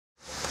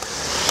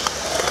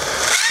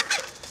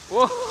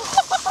Because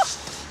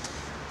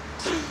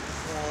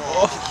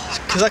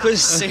I couldn't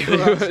see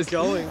where I was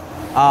going.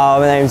 My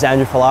name's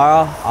Andrew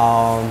Pilerats.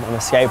 I'm a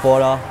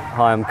skateboarder.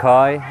 Hi, I'm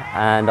Kai,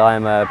 and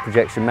I'm a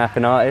projection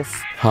mapping artist.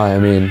 Hi,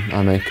 I'm Ian.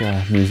 I make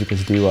music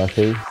as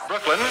DYP.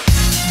 Brooklyn.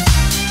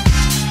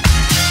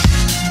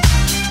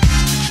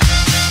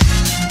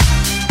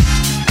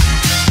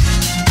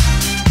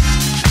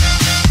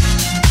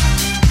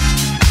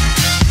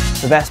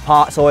 The best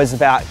part's always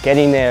about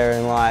getting there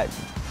and like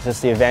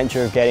just the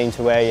adventure of getting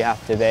to where you have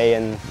to be,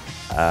 and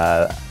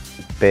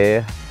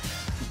beer,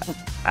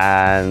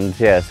 and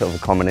yeah, sort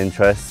of a common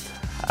interest,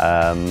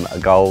 a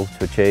goal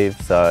to achieve.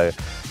 So,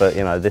 but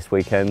you know, this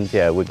weekend,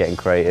 yeah, we're getting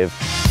creative.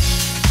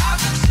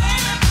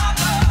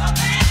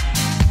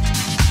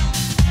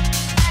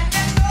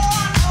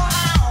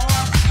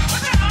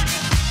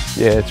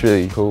 Yeah, it's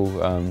really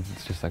cool.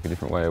 It's just like a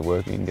different way of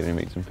working, getting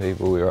to meet some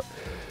people. We were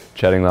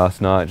chatting last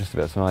night just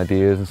about some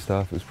ideas and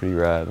stuff. It was pretty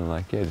rad, and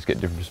like, yeah, just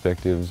get different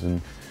perspectives,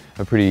 and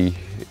I'm pretty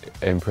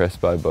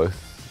impressed by both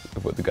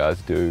of what the guys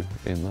do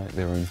in like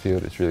their own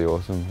field. It's really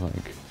awesome. Like,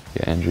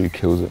 yeah, Andrew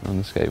kills it on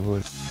the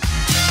skateboard.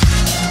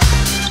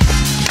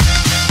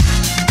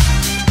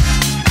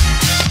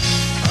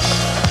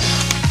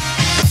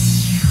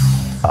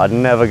 I'd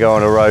never go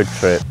on a road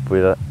trip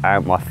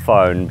without my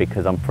phone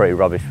because I'm pretty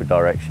rubbish with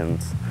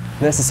directions.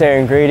 necessary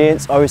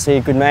ingredients, obviously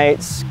good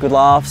mates, good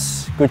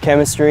laughs, good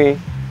chemistry,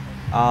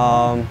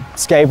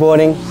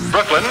 skateboarding.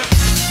 Brooklyn.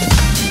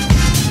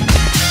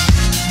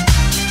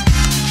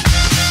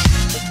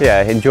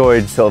 Yeah,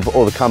 enjoyed sort of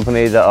all the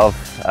company that I've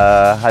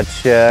had to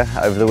share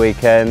over the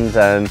weekend,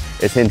 and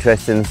it's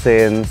interesting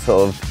seeing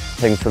sort of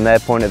things from their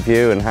point of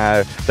view and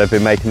how they've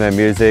been making their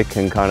music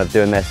and kind of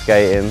doing their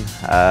skating,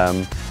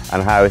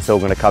 and how it's all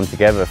going to come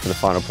together for the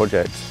final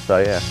project. So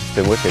yeah, it's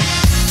been wicked.